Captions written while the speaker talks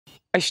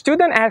A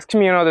student asked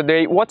me another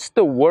day, what's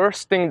the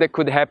worst thing that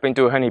could happen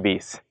to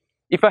honeybees?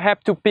 If I have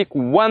to pick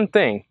one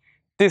thing,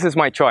 this is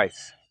my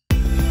choice.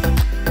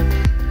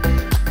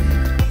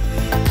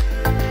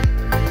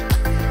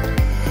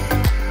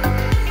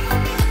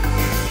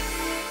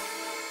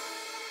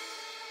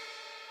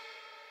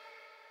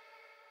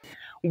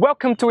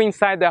 Welcome to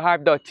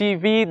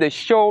InsideTheHive.tv, the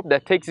show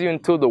that takes you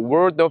into the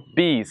world of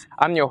bees.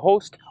 I'm your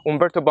host,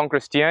 Umberto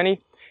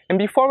Boncristiani. And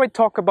before we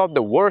talk about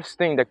the worst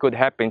thing that could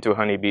happen to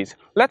honeybees,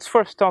 let's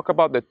first talk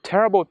about the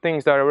terrible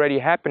things that are already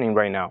happening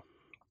right now.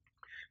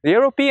 The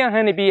European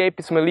honeybee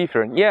Apis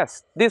mellifera,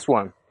 yes, this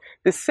one,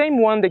 the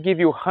same one that gives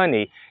you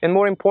honey, and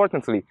more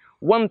importantly,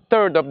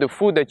 1/3 of the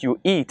food that you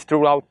eat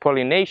throughout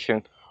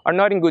pollination, are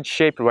not in good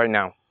shape right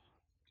now.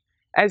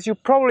 As you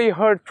probably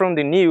heard from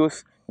the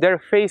news, they're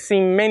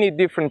facing many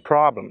different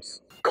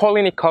problems.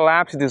 Colony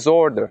collapse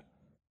disorder,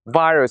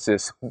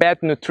 viruses,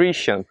 bad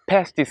nutrition,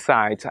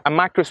 pesticides, a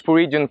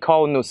microsporidium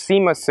called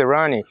Nosema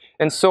serrani,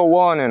 and so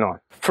on and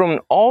on. From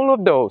all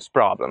of those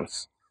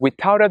problems,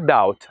 without a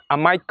doubt, a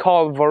mite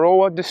called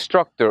Varroa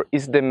destructor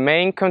is the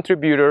main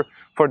contributor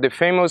for the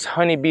famous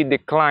honeybee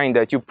decline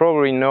that you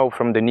probably know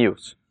from the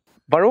news.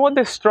 Varroa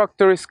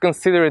destructor is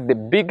considered the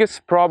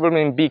biggest problem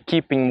in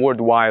beekeeping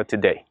worldwide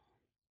today.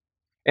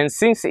 And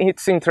since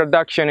its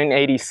introduction in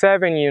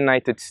 '87 in the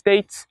United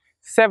States,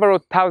 several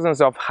thousands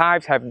of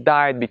hives have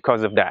died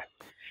because of that.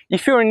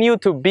 If you're new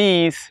to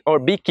bees or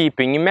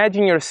beekeeping,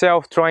 imagine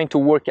yourself trying to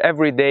work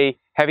every day,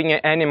 having an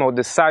animal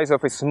the size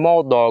of a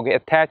small dog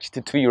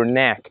attached to your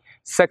neck,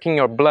 sucking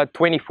your blood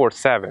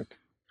 24/7.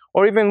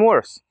 Or even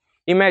worse,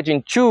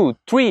 imagine 2,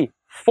 3,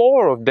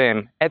 4 of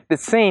them at the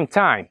same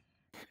time.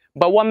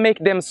 But what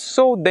makes them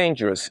so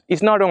dangerous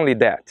is not only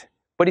that,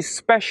 but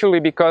especially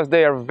because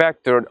they are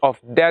vectored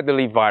of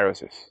deadly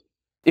viruses.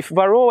 If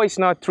Varroa is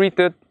not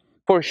treated,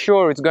 for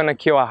sure it's gonna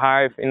kill a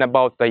hive in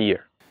about a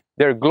year.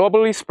 They're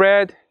globally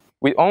spread,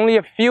 with only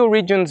a few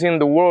regions in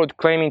the world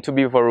claiming to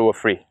be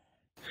Varroa-free.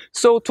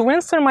 So to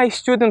answer my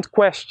student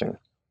question,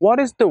 what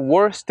is the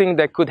worst thing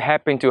that could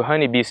happen to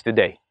honeybees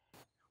today?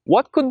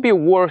 What could be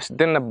worse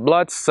than a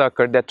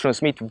bloodsucker that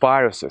transmits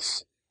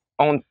viruses,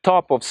 on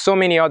top of so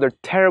many other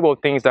terrible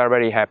things that are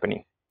already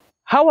happening?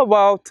 How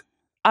about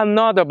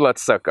another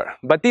bloodsucker,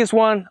 but this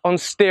one on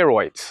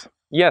steroids?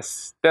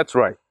 Yes, that's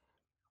right.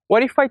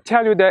 What if I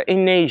tell you that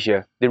in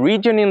Asia, the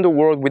region in the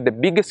world with the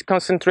biggest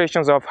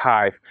concentrations of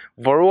hive,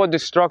 Varroa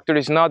destructor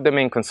is not the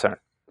main concern?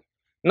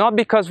 Not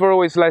because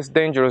Varroa is less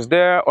dangerous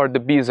there or the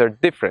bees are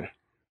different.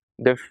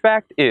 The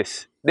fact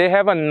is, they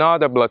have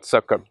another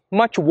bloodsucker,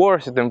 much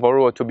worse than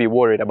Varroa to be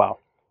worried about.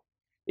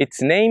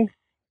 Its name,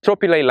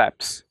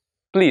 Tropilaelaps.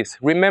 Please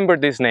remember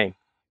this name,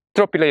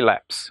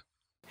 Tropilaelaps.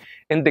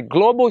 And the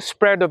global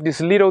spread of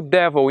this little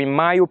devil, in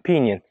my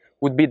opinion,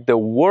 would be the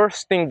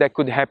worst thing that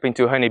could happen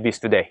to honeybees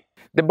today.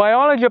 The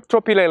biology of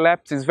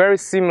Tropilaelaps is very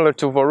similar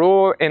to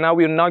Varroa, and I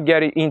will not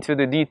get into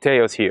the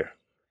details here.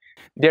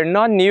 They're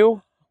not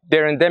new,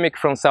 they're endemic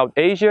from South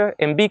Asia,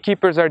 and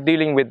beekeepers are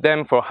dealing with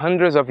them for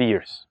hundreds of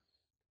years.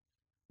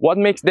 What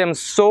makes them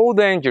so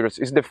dangerous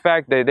is the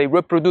fact that they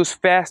reproduce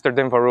faster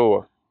than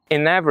Varroa.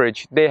 On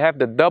average, they have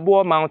the double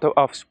amount of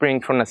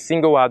offspring from a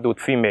single adult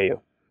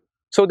female.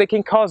 So they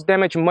can cause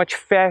damage much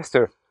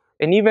faster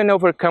and even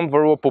overcome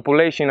Varroa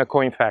population in a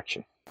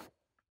co-infection.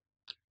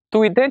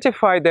 To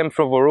identify them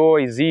from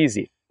Varroa is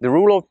easy. The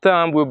rule of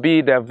thumb will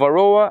be that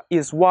Varroa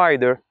is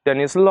wider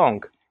than is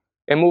long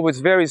and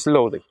moves very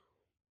slowly.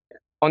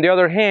 On the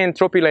other hand,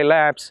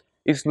 Tropilaelaps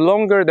is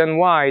longer than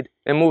wide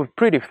and moves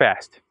pretty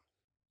fast.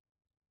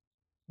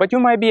 But you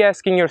might be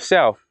asking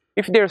yourself,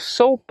 if they're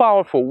so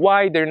powerful,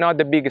 why they're not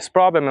the biggest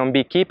problem on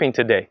beekeeping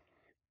today?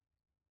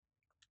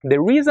 The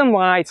reason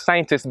why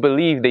scientists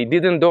believe they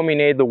didn't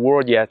dominate the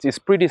world yet is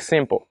pretty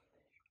simple.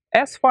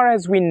 As far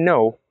as we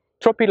know,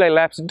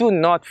 Tropilaelaps do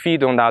not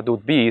feed on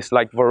adult bees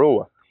like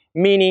Varroa,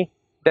 meaning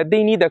that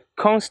they need a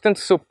constant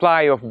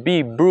supply of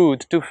bee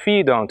brood to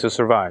feed on to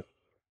survive.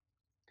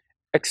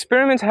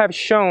 Experiments have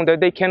shown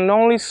that they can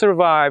only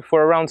survive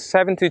for around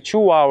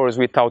 72 hours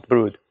without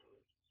brood,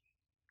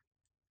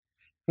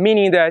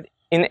 meaning that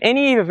in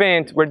any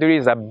event where there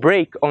is a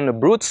break on the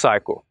brood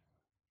cycle,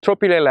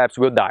 Tropilaelaps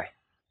will die.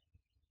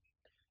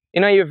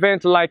 In an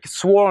event like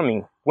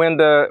swarming, when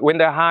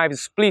the hive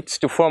splits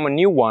to form a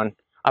new one,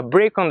 a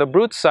break on the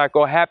brood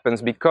cycle happens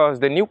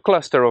because the new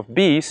cluster of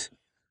bees,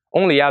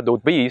 only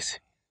adult bees,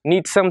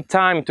 need some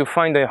time to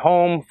find a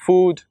home,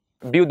 food,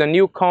 build a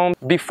new comb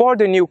before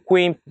the new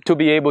queen to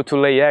be able to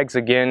lay eggs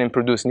again and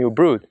produce new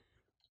brood.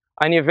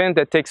 An event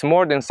that takes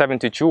more than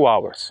 72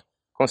 hours.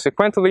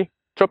 Consequently,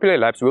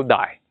 Tropilaelaps will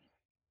die.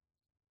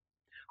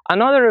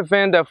 Another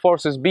event that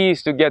forces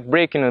bees to get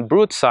break in a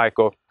brood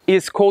cycle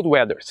is cold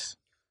weathers.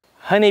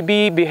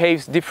 Honeybee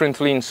behaves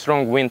differently in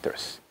strong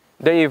winters.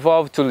 They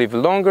evolve to live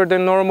longer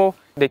than normal,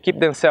 they keep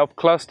themselves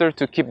clustered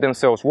to keep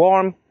themselves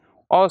warm.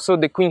 Also,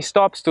 the queen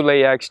stops to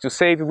lay eggs to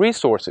save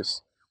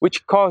resources,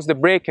 which cause the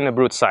break in the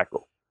brood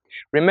cycle.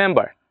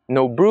 Remember,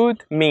 no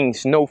brood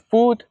means no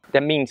food,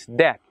 that means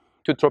death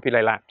to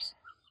Tropilaelaps.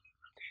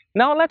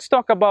 Now let's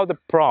talk about the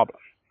problem.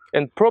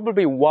 and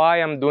probably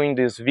why I'm doing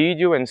this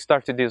video and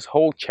started this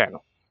whole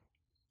channel.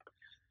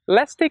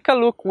 Let's take a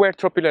look where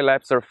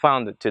Tropilaelaps are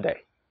found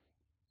today.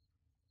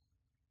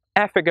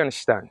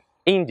 Afghanistan,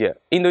 India,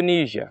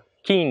 Indonesia,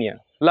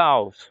 Kenya,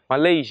 Laos,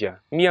 Malaysia,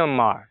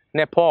 Myanmar,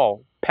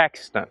 Nepal,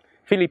 Pakistan,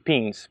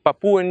 Philippines,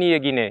 Papua New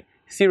Guinea,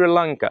 Sri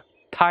Lanka,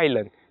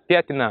 Thailand,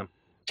 Vietnam,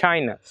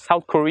 China,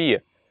 South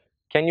Korea.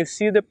 Can you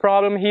see the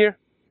problem here?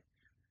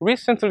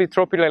 Recently,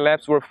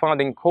 Tropilaelaps were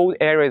found in cold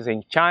areas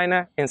in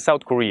China and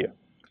South Korea,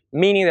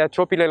 meaning that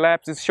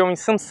Tropilaelaps is showing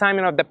some sign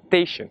of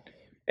adaptation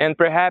and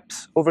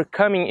perhaps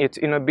overcoming its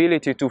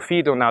inability to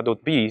feed on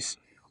adult bees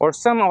or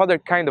some other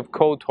kind of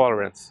cold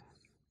tolerance.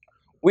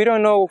 We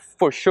don't know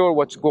for sure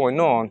what's going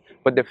on,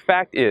 but the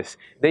fact is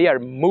they are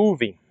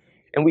moving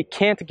and we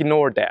can't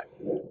ignore that.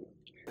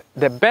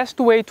 The best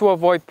way to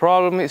avoid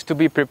problems is to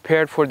be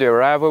prepared for the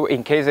arrival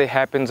in case it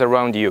happens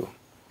around you.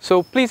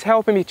 So please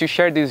help me to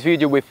share this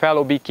video with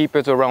fellow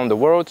beekeepers around the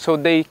world so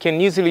they can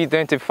easily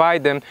identify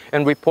them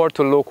and report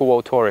to local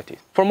authorities.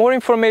 For more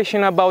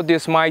information about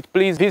this mite,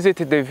 please visit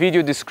the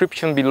video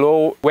description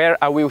below where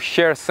I will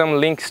share some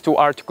links to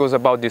articles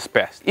about this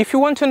pest. If you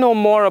want to know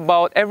more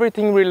about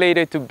everything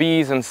related to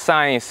bees and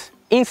science,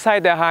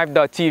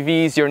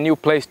 InsideTheHive.tv is your new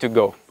place to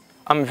go.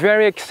 I'm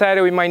very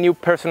excited with my new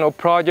personal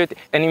project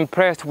and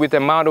impressed with the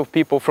amount of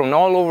people from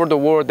all over the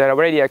world that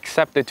already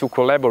accepted to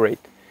collaborate.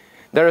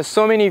 There are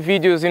so many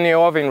videos in the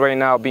oven right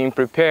now being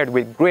prepared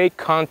with great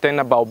content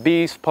about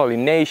bees,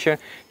 pollination,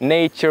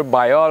 nature,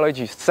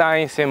 biology,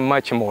 science, and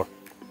much more.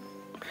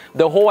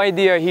 The whole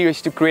idea here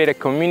is to create a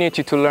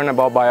community to learn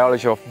about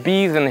biology of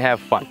bees and have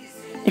fun.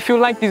 If you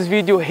like this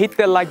video, hit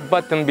the like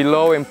button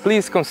below and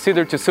please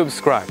consider to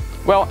subscribe.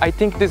 Well, I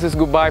think this is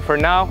goodbye for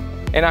now,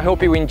 and I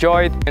hope you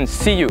enjoyed and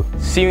see you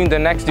in the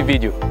next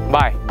video.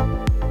 Bye.